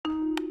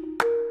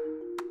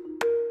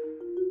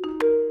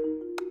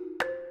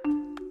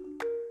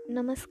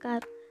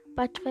नमस्कार.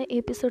 5व्या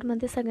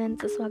एपिसोडमध्ये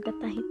सगळ्यांचं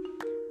स्वागत आहे.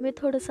 मी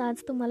थोडंसं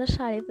आज तुम्हाला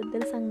शाळेबद्दल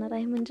सांगणार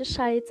आहे. म्हणजे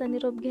शाळेचा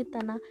निरोप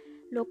घेताना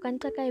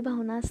लोकांच्या काय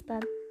भावना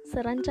असतात,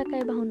 सरांच्या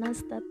काय भावना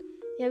असतात,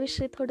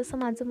 याविषयी थोडंसं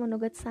माझं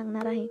मनोगत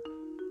सांगणार आहे.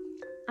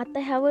 आता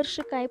ह्या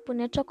वर्षी काय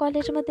पुण्याच्या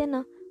कॉलेजमध्ये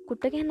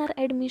कुठं घेणार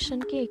ॲडमिशन,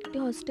 की एकटी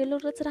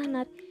हॉस्टेलवरच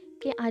राहणार,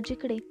 की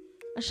आजीकडे,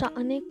 अशा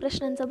अनेक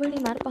प्रश्नांचा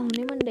भडीमार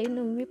पाहुणे मंडळी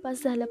 9वी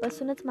पास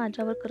झाल्यापासूनच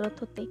माझ्यावर करत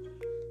होते.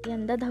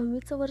 यंदा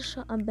 10वीचं वर्ष,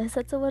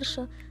 अभ्यासाचं वर्ष,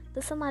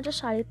 तसं माझ्या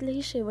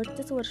शाळेतलंही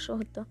शेवटचंच वर्ष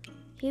होतं.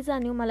 ही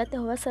जाणीव मला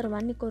तेव्हा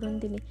सर्वांनी करून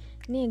दिली.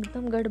 मी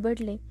एकदम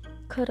गडबडले.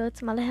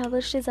 खरंच मला ह्या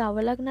वर्षी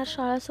जावं लागणार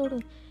शाळा सोडून.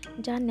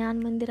 ज्या ज्ञान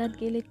मंदिरात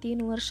गेले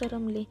 3 वर्ष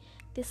रमले,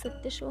 ते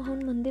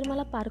सत्यशिवहून मंदिर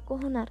मला पारको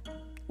होणार.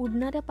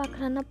 उडणाऱ्या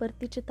पाखरांना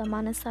परतीची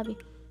तमान असावी,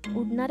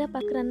 उडणाऱ्या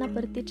पाखरांना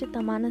परतीची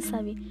तमान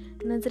असावी.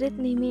 नजरेत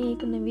नेहमी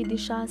एक नवी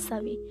दिशा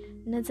असावी,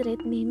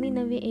 नजरेत नेहमी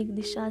नवी एक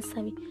दिशा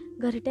असावी.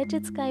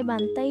 घरट्याचेच काय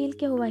बांधता येईल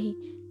केव्हाही,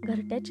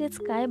 घरट्याचेच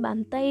काय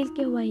बांधता येईल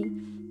केव्हाही.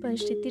 पण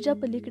क्षितिजा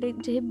पलीकडे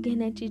झेप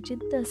घेण्याची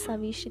जिद्द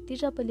असावी,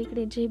 क्षितिजा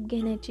पलीकडे झेप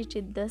घेण्याची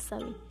जिद्द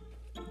असावी.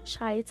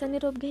 शाळेचा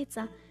निरोप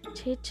घ्यायचा,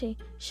 छे छे,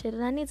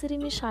 शरीराने जरी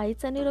मी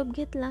शाळेचा निरोप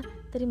घेतला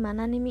तरी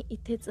मनाने मी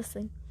इथेच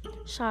असेन.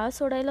 शाळा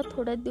सोडायला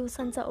थोड्याच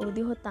दिवसांचा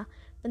अवधी होता,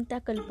 पण त्या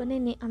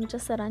कल्पनेने आमच्या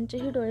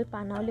सरांचेही डोळे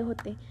पाणावले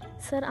होते.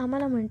 सर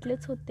आम्हाला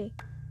म्हटलेच होते,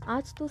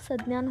 आज तू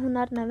सज्ञान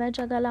होणार नव्या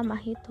जगाला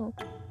माहीत हो,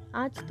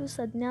 आज तू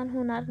सज्ञान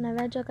होणार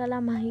नव्या जगाला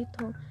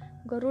माहीत हो.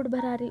 गरुड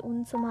भरारी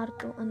उंच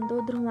मारतो अंधो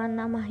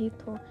ध्रुवांना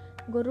माहीत हो,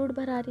 गरुड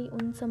भरारी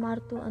उंच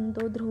मारतो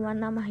अंधो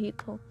ध्रुवांना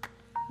माहीत हो.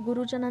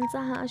 गुरुजनांचा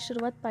हा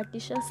आशीर्वाद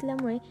पाठीशी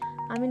असल्यामुळे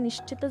आम्ही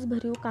निश्चितच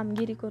भरीव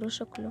कामगिरी करू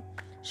शकलो.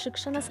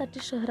 शिक्षणासाठी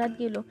शहरात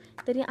गेलो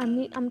तरी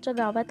आम्ही आमच्या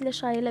गावातल्या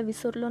शाळेला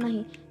विसरलो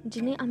नाही,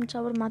 जिने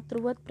आमच्यावर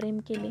मातृवत प्रेम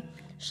केले.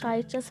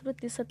 शाळेच्या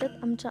स्मृती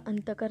सतत आमच्या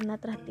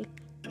अंतःकरणात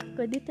राहतील.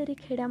 कधीतरी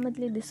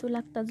खेड्यामधली दिसू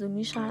लागता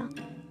जुनी शाळा,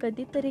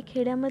 कधीतरी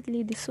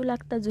खेड्यामधली दिसू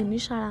लागता जुनी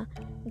शाळा.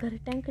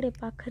 घरट्यांकडे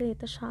पाखरे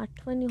तशा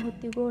आठवणी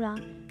होती गोळा,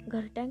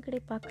 घरट्यांकडे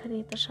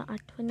पाखरे तशा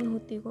आठवणी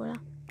होती गोळा.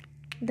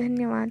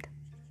 धन्यवाद.